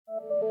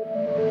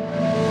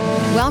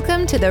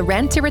Welcome to the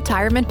Rent to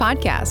Retirement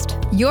Podcast,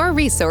 your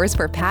resource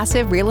for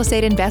passive real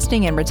estate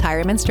investing and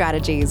retirement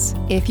strategies.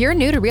 If you're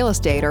new to real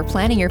estate or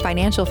planning your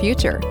financial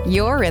future,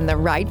 you're in the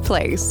right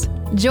place.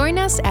 Join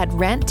us at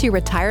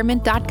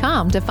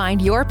renttoretirement.com to find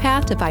your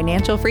path to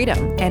financial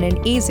freedom and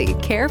an easy,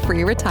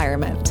 carefree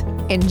retirement.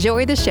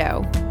 Enjoy the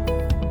show.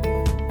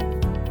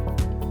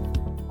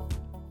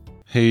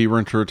 Hey,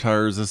 Rent to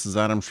Retires, this is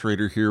Adam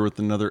Schrader here with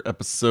another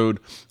episode.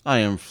 I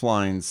am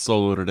flying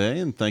solo today,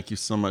 and thank you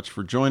so much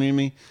for joining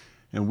me.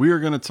 And we are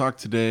going to talk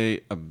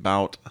today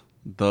about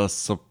the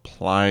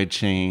supply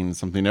chain,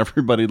 something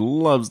everybody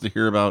loves to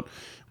hear about.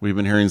 We've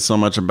been hearing so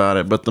much about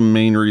it, but the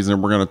main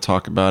reason we're going to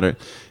talk about it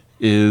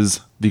is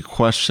the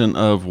question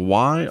of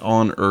why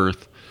on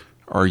earth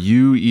are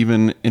you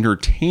even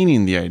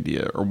entertaining the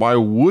idea, or why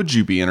would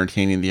you be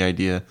entertaining the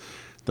idea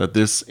that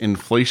this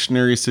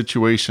inflationary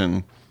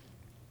situation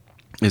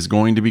is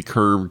going to be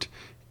curbed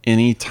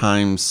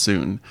anytime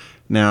soon?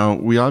 Now,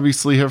 we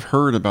obviously have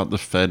heard about the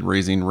Fed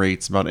raising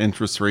rates, about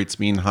interest rates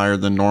being higher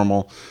than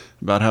normal,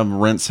 about how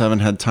rents haven't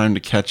had time to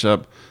catch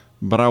up.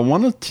 But I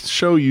want to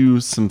show you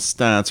some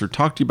stats, or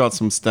talk to you about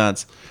some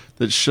stats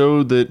that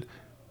show that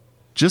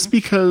just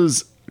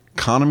because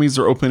economies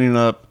are opening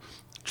up,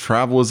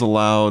 travel is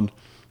allowed,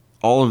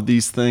 all of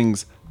these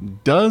things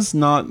does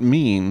not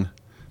mean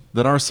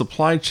that our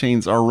supply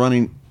chains are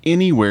running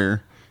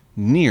anywhere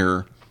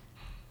near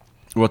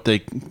what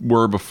they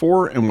were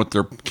before and what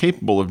they're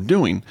capable of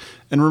doing.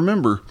 And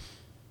remember,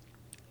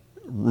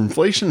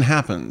 inflation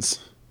happens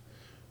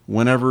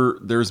whenever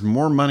there's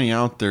more money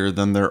out there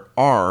than there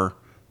are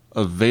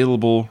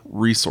available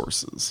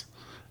resources.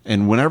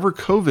 And whenever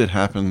COVID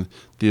happened,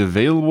 the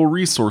available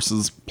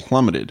resources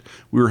plummeted.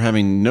 We were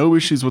having no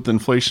issues with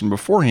inflation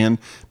beforehand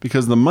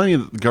because the money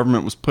that the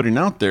government was putting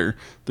out there,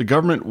 the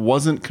government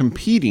wasn't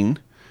competing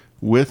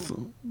with,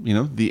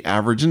 the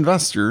average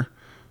investor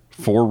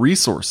for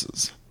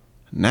resources.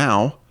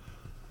 Now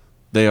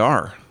they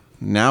are.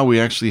 Now we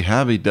actually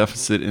have a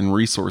deficit in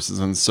resources,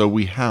 and so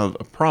we have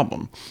a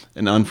problem,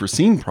 an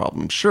unforeseen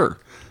problem, sure,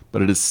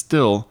 but it is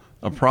still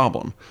a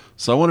problem.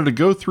 So I wanted to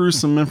go through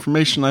some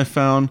information I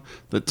found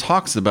that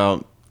talks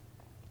about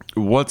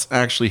what's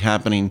actually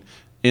happening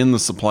in the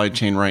supply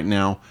chain right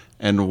now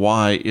and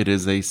why it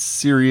is a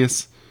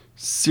serious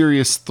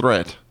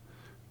threat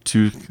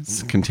to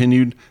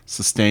continued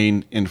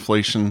sustained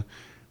inflation.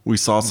 We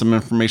saw some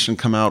information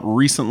come out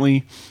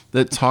recently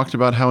that talked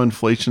about how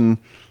inflation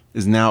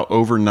is now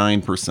over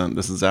 9%.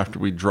 This is after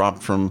we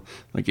dropped from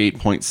like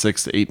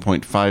 8.6 to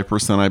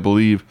 8.5%, I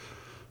believe.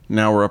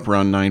 Now we're up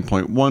around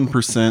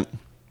 9.1%.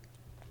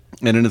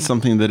 And it is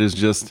something that is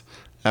just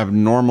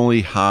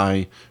abnormally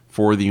high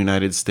for the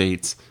United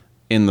States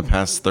in the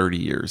past 30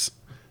 years.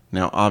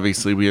 Now,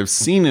 obviously, we have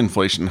seen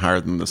inflation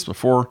higher than this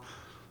before,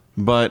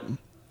 but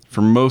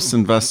for most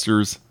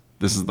investors,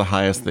 this is the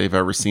highest they've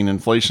ever seen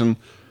inflation.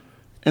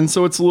 And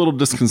so it's a little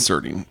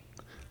disconcerting.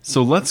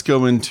 So let's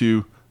go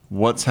into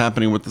what's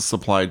happening with the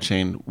supply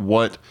chain,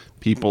 what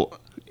people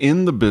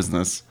in the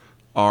business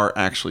are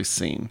actually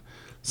seeing.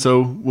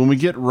 So when we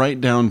get right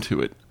down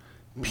to it,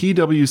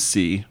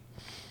 PwC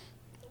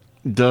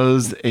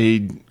does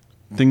a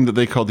thing that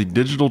they call the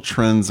Digital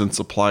Trends and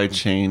Supply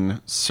Chain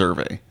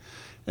Survey.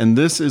 And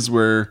this is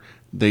where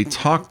they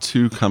talk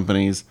to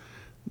companies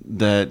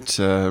that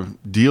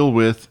deal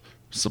with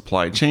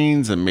supply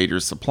chains and major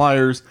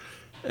suppliers,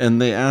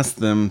 and they ask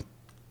them,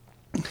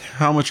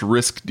 how much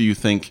risk do you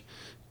think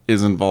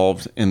is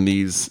involved in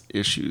these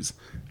issues?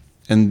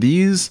 And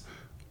these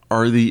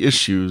are the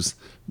issues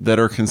that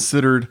are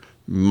considered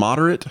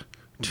moderate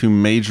to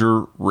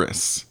major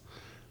risks.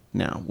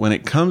 Now, when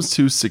it comes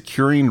to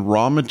securing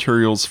raw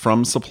materials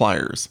from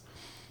suppliers,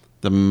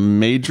 the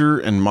major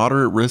and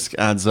moderate risk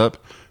adds up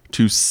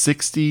to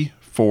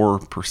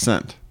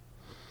 64%.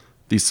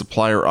 The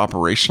supplier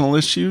operational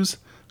issues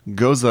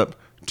goes up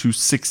to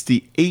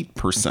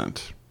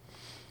 68%.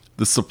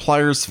 The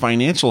supplier's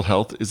financial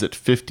health is at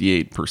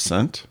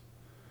 58%.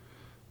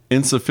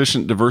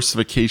 Insufficient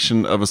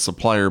diversification of a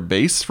supplier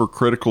base for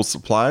critical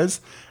supplies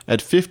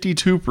at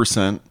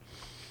 52%.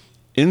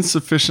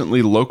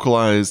 Insufficiently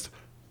localized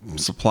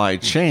supply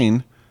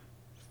chain,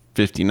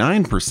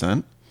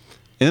 59%.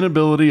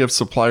 Inability of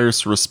suppliers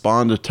to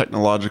respond to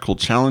technological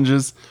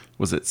challenges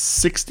was at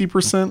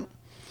 60%.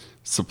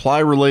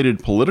 Supply-related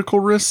political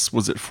risks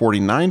was at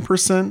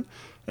 49%.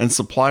 And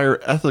supplier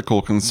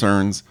ethical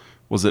concerns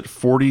was at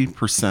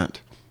 40%.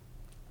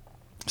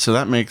 So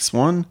that makes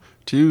 1,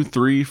 2,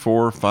 3,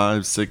 4,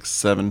 5, 6,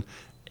 7,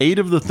 8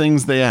 of the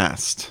things they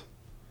asked.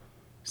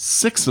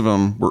 6 of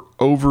them were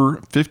over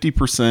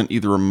 50%,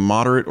 either a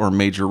moderate or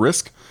major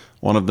risk.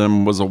 One of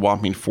them was a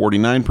whopping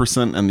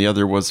 49%, and the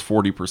other was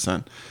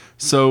 40%.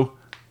 So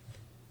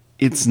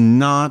it's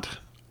not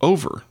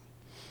over.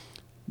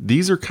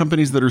 These are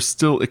companies that are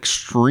still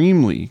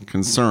extremely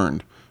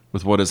concerned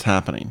with what is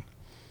happening.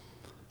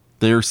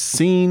 They're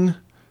seeing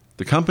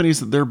the companies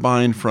that they're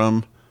buying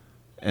from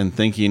and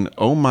thinking,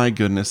 oh my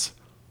goodness,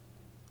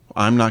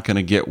 I'm not going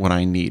to get what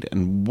I need.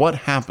 And what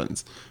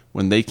happens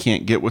when they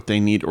can't get what they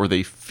need or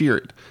they fear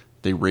it?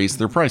 They raise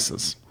their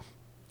prices.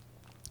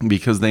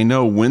 because they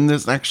know when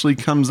this actually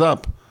comes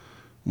up,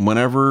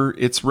 whenever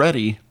it's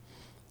ready,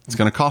 it's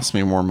going to cost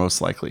me more,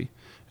 most likely.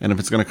 And if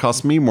it's going to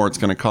cost me more, it's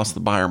going to cost the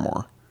buyer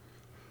more.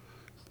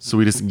 So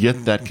we just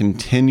get that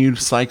continued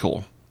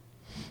cycle.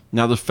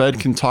 Now the Fed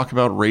can talk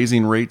about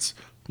raising rates,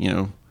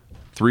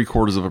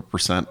 0.75%,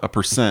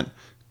 1%,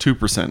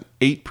 2%,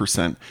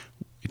 8%.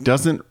 It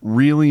doesn't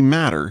really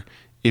matter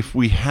if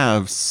we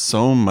have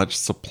so much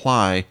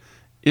supply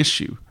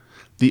issue.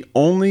 The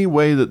only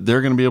way that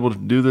they're going to be able to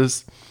do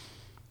this,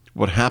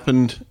 what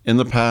happened in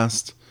the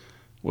past,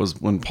 was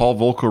when Paul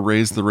Volcker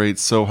raised the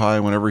rates so high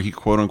whenever he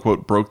quote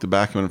unquote broke the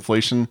back of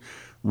inflation.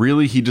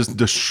 Really, he just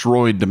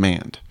destroyed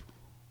demand.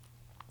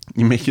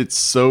 You make it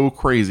so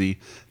crazy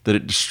that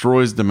it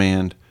destroys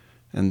demand,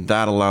 and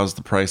that allows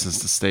the prices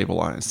to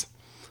stabilize.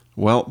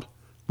 Well,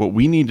 what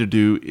we need to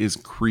do is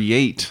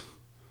create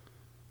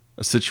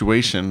a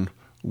situation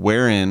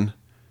wherein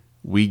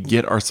we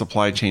get our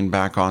supply chain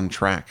back on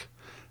track.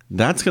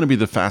 That's going to be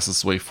the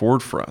fastest way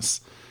forward for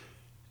us.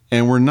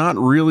 And we're not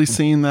really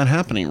seeing that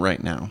happening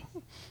right now.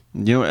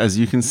 As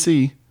you can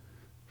see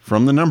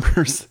from the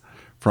numbers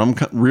from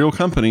real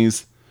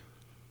companies,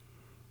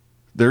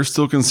 they're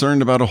still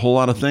concerned about a whole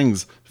lot of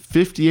things.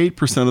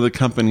 58% of the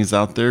companies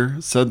out there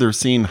said they're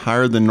seeing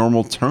higher than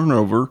normal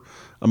turnover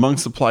among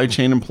supply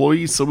chain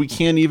employees. So we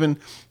can't even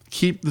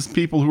keep these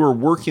people who are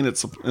working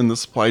in the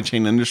supply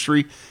chain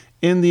industry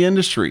in the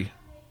industry.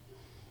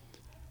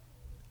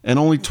 And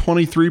only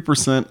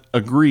 23%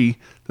 agree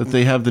that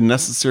they have the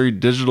necessary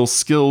digital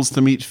skills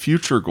to meet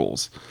future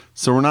goals.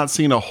 So we're not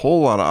seeing a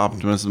whole lot of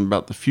optimism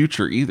about the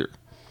future either.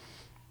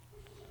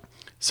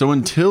 So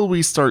until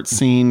we start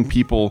seeing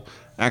people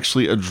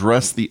actually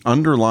address the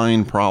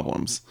underlying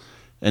problems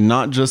and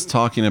not just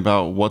talking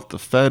about what the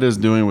Fed is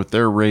doing with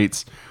their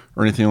rates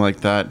or anything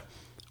like that,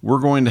 we're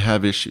going to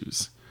have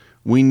issues.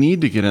 We need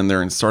to get in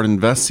there and start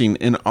investing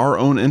in our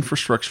own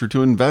infrastructure,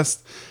 to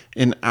invest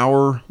in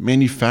our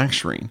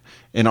manufacturing,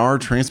 in our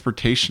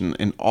transportation,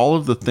 in all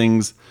of the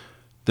things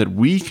that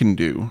we can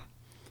do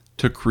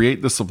to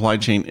create the supply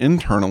chain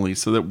internally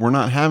so that we're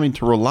not having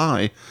to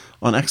rely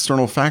on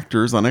external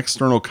factors, on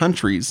external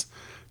countries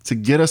to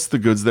get us the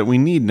goods that we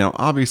need. Now,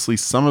 obviously,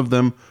 some of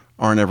them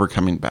aren't ever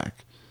coming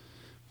back.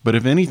 But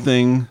if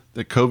anything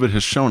that COVID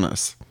has shown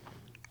us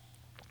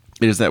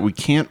is that we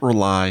can't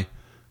rely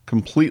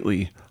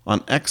completely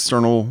on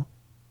external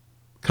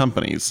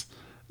companies,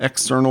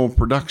 external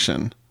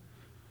production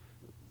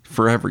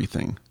for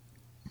everything.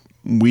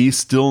 We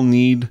still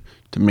need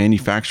to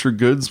manufacture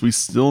goods. We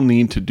still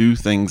need to do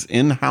things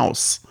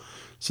in-house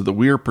so that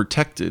we are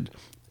protected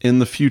in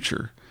the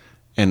future.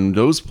 And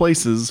those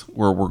places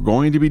where we're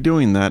going to be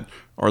doing that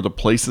are the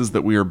places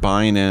that we are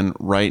buying in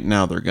right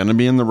now. They're going to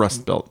be in the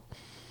Rust Belt.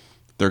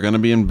 They're going to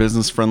be in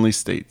business-friendly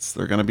states.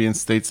 They're going to be in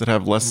states that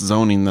have less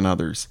zoning than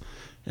others.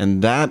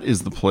 And that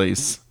is the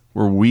place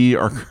where we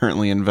are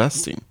currently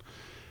investing.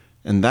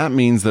 And that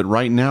means that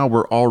right now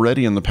we're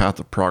already in the path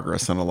of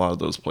progress in a lot of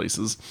those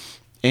places.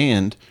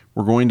 And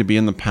we're going to be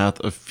in the path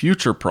of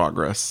future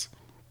progress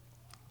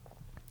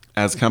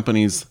as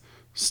companies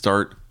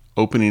start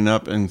opening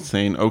up and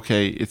saying,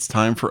 okay, it's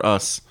time for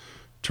us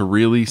to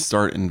really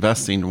start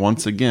investing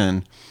once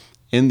again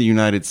in the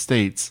United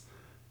States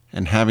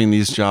and having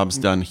these jobs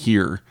done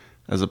here,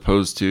 as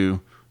opposed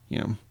to,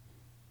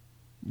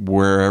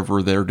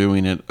 wherever they're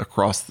doing it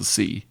across the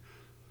sea.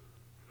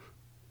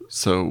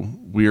 So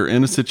we are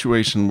in a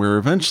situation where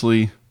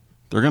eventually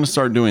they're going to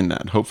start doing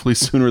that, hopefully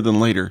sooner than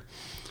later,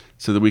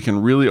 so that we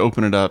can really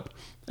open it up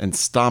and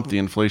stop the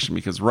inflation.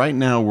 Because right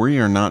now we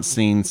are not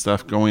seeing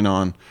stuff going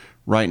on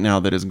right now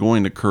that is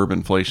going to curb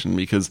inflation,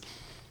 because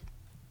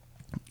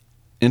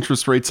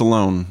interest rates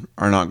alone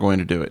are not going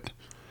to do it.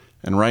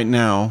 And right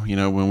now,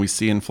 when we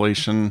see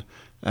inflation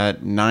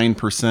at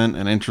 9%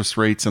 and interest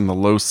rates in the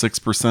low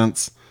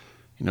 6%,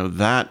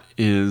 that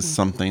is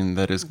something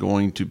that is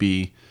going to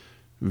be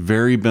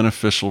very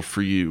beneficial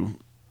for you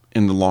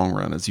in the long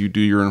run as you do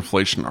your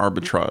inflation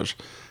arbitrage,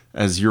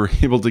 as you're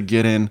able to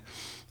get in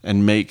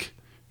and make,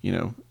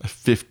 a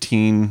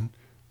 15%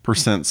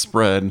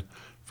 spread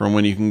from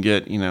when you can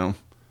get,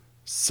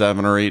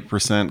 7 or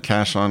 8%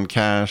 cash on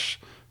cash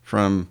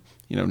from,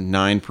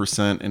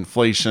 9%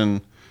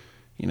 inflation,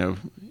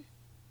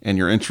 and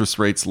your interest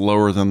rate's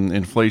lower than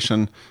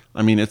inflation.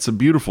 I mean, it's a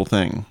beautiful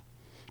thing.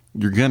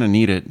 You're going to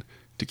need it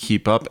to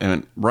keep up.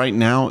 And right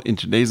now, in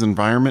today's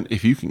environment,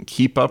 if you can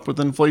keep up with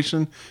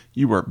inflation,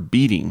 you are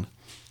beating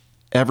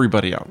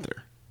everybody out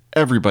there.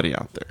 Everybody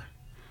out there.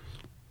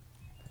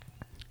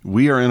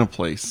 We are in a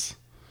place,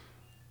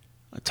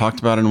 I talked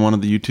about it in one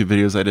of the YouTube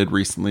videos I did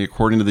recently,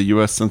 according to the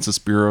U.S. Census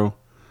Bureau,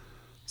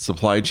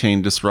 supply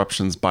chain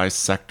disruptions by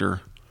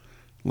sector.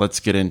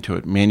 Let's get into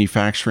it.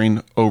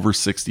 Manufacturing, over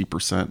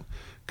 60%.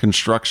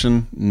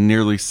 Construction,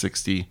 nearly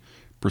 60%.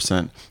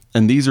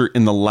 And these are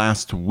in the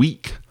last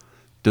week.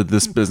 Did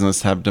this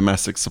business have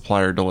domestic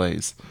supplier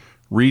delays?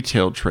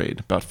 Retail trade,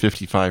 about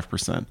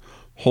 55%.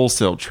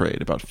 Wholesale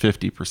trade, about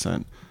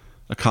 50%.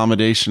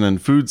 Accommodation and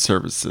food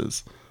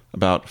services,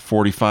 about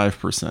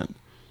 45%.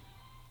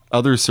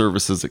 Other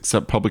services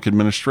except public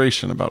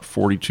administration, about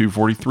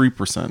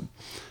 43%.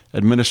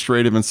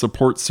 Administrative and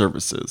support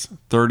services,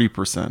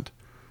 30%.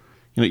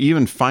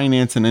 Even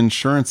finance and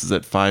insurance is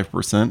at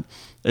 5%.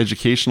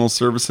 Educational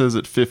services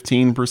at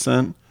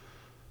 15%.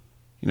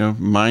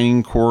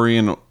 Mining, quarry,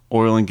 and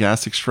oil and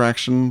gas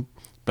extraction,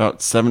 about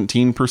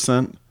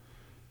 17%.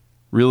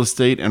 Real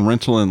estate and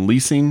rental and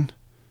leasing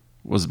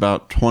was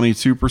about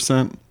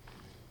 22%.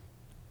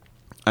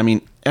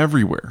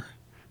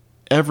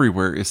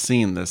 Everywhere is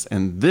seeing this,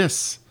 and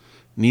this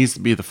needs to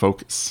be the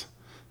focus.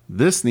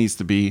 This needs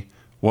to be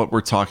what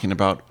we're talking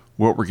about,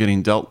 what we're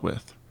getting dealt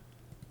with.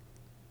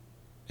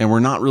 And we're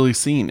not really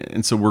seeing it.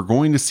 And so we're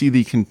going to see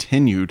the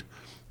continued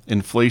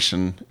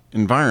inflation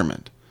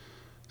environment.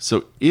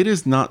 So it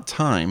is not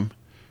time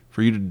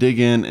for you to dig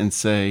in and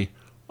say,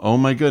 oh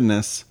my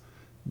goodness,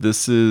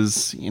 this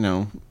is,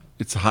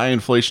 it's a high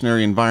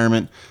inflationary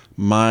environment.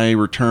 My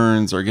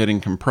returns are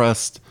getting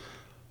compressed.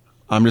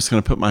 I'm just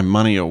going to put my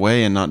money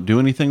away and not do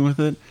anything with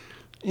it.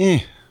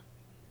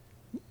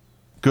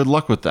 Good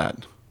luck with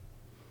that.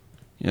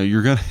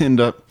 You're going to end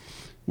up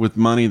with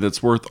money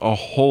that's worth a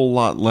whole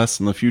lot less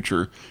in the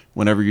future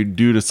whenever you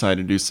do decide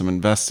to do some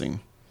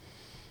investing.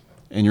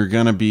 And you're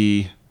going to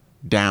be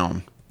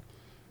down.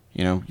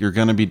 You're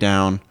going to be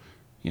down,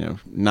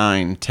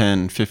 9,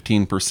 10,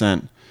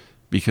 15%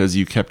 because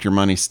you kept your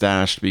money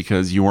stashed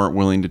because you weren't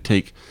willing to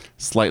take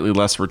slightly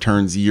less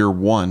returns year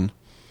one,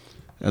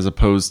 as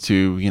opposed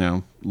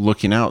to,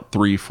 looking out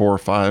 3, 4,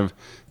 5,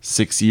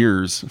 6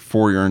 years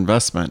for your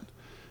investment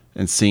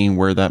and seeing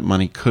where that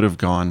money could have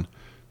gone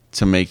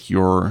to make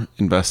your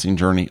investing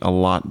journey a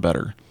lot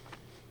better.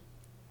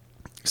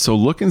 So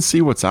look and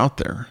see what's out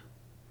there.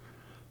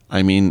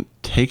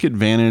 Take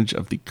advantage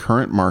of the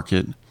current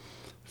market,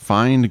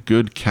 find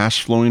good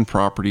cash flowing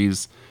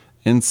properties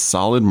in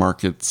solid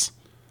markets,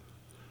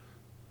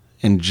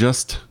 and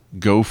just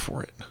go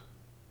for it.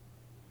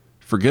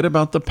 Forget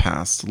about the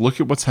past. Look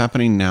at what's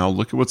happening now.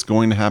 Look at what's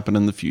going to happen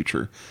in the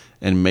future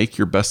and make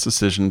your best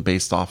decision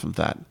based off of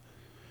that.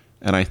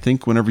 And I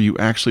think whenever you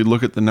actually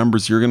look at the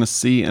numbers, you're going to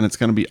see, and it's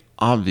going to be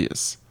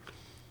obvious.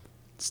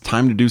 It's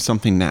time to do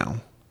something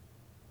now.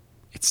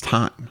 It's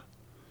time.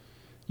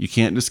 You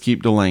can't just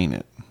keep delaying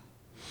it.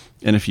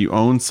 And if you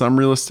own some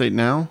real estate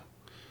now,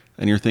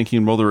 and you're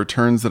thinking, well, the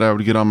returns that I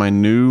would get on my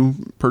new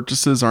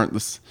purchases aren't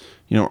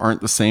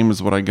the same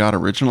as what I got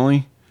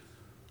originally,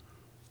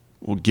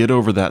 well, get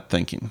over that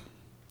thinking.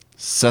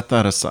 Set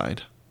that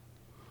aside.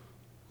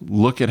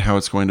 Look at how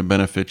it's going to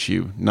benefit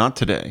you, not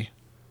today,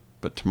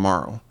 but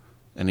tomorrow,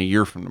 and a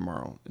year from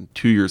tomorrow, and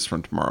 2 years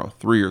from tomorrow,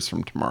 3 years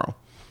from tomorrow.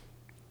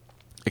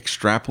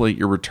 Extrapolate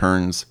your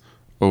returns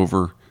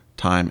over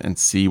time and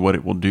see what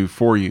it will do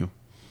for you.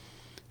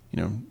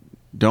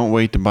 Don't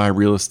wait to buy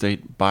real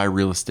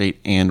estate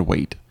and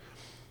wait.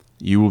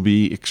 You will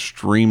be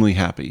extremely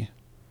happy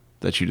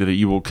that you did it.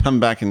 You will come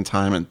back in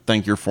time and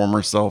thank your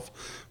former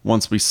self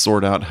once we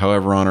sort out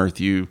however on earth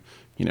you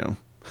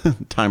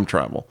time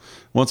travel.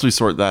 Once we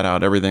sort that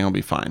out, everything will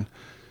be fine.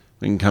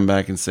 We can come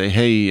back and say,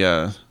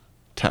 hey,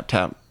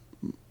 tap,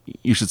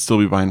 you should still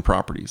be buying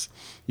properties.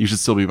 You should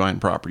still be buying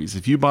properties.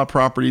 If you bought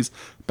properties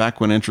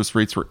back when interest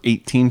rates were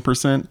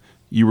 18%,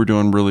 you were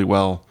doing really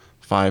well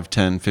 5,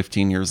 10,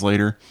 15 years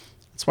later.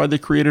 That's why they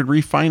created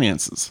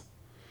refinances.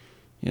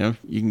 You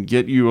can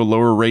get you a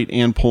lower rate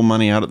and pull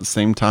money out at the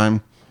same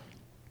time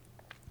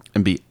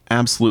and be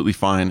absolutely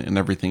fine in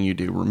everything you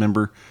do.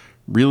 Remember,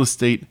 real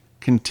estate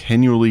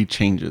continually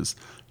changes.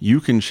 You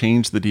can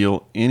change the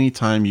deal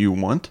anytime you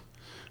want.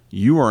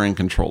 You are in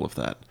control of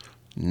that,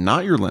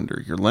 not your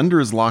lender. Your lender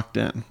is locked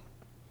in.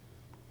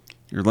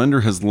 Your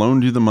lender has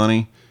loaned you the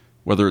money,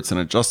 whether it's an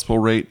adjustable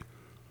rate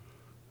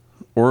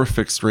or a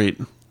fixed rate,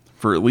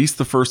 for at least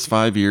the first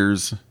 5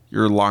 years.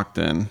 You're locked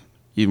in,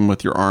 even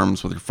with your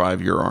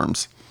 5-year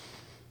arms.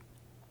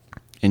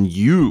 And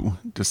you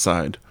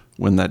decide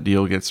when that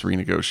deal gets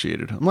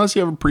renegotiated, unless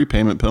you have a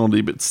prepayment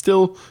penalty, but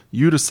still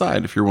you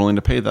decide if you're willing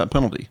to pay that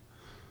penalty.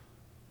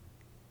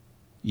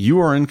 You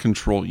are in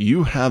control.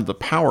 You have the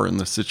power in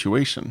this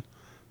situation.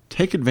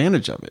 Take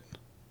advantage of it.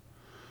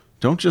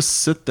 Don't just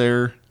sit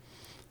there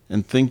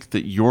and think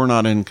that you're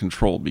not in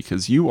control,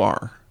 because you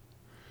are.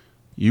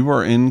 You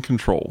are in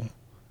control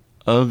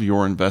of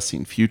your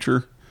investing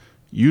future.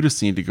 You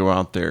just need to go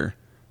out there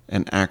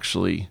and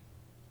actually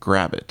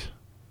grab it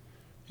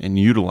and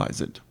utilize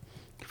it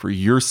for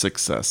your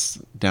success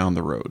down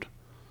the road.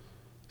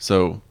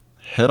 So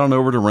head on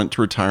over to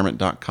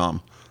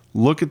renttoretirement.com.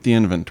 Look at the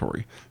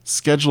inventory.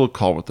 Schedule a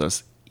call with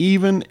us.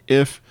 Even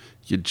if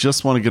you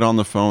just want to get on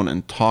the phone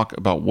and talk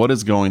about what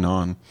is going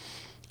on,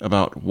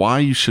 about why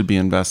you should be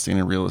investing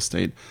in real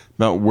estate,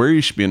 about where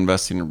you should be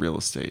investing in real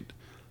estate,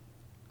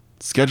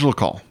 schedule a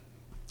call.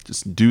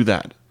 Just do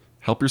that.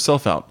 Help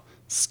yourself out.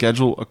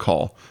 Schedule a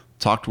call.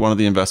 Talk to one of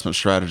the investment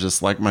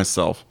strategists like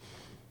myself,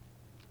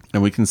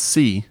 and we can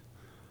see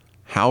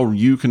how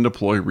you can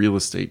deploy real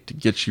estate to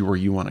get you where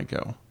you want to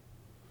go.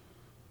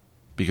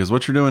 Because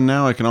what you're doing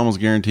now, I can almost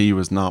guarantee you,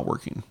 is not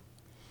working.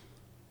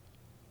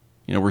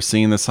 We're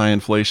seeing this high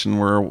inflation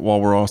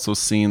while we're also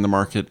seeing the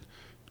market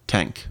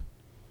tank.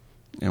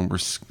 and we're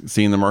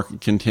seeing the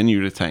market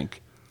continue to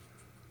tank.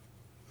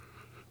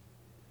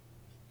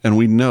 And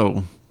we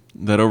know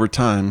that over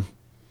time,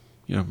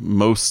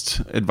 most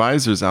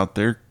advisors out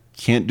there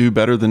can't do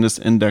better than just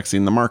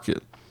indexing the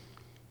market.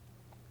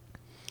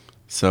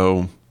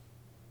 So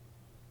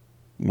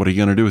what are you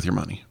going to do with your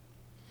money?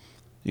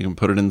 You can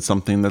put it in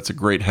something that's a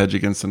great hedge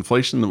against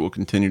inflation that will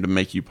continue to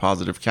make you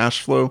positive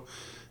cash flow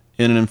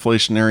in an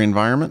inflationary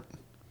environment.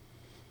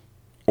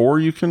 Or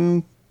you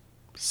can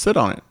sit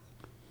on it.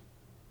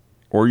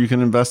 Or you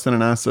can invest in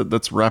an asset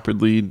that's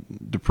rapidly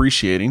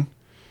depreciating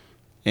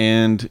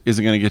and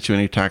isn't going to get you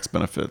any tax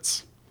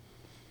benefits.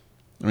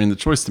 I mean, the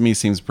choice to me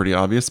seems pretty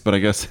obvious, but I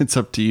guess it's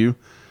up to you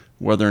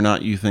whether or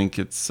not you think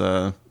it's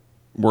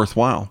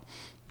worthwhile.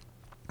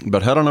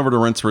 But head on over to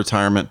Rent to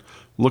Retirement,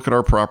 look at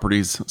our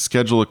properties,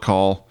 schedule a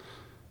call,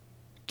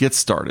 get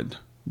started,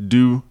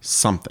 do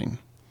something.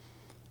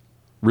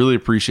 Really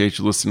appreciate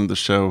you listening to the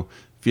show.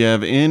 If you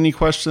have any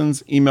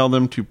questions, email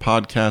them to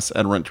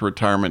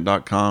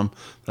podcast@renttoretirement.com.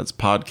 That's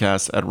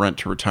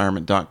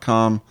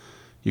podcast@renttoretirement.com.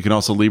 You can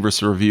also leave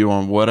us a review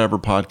on whatever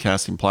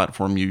podcasting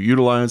platform you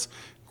utilize.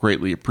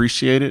 Greatly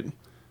appreciate it. And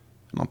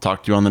I'll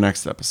talk to you on the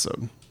next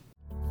episode.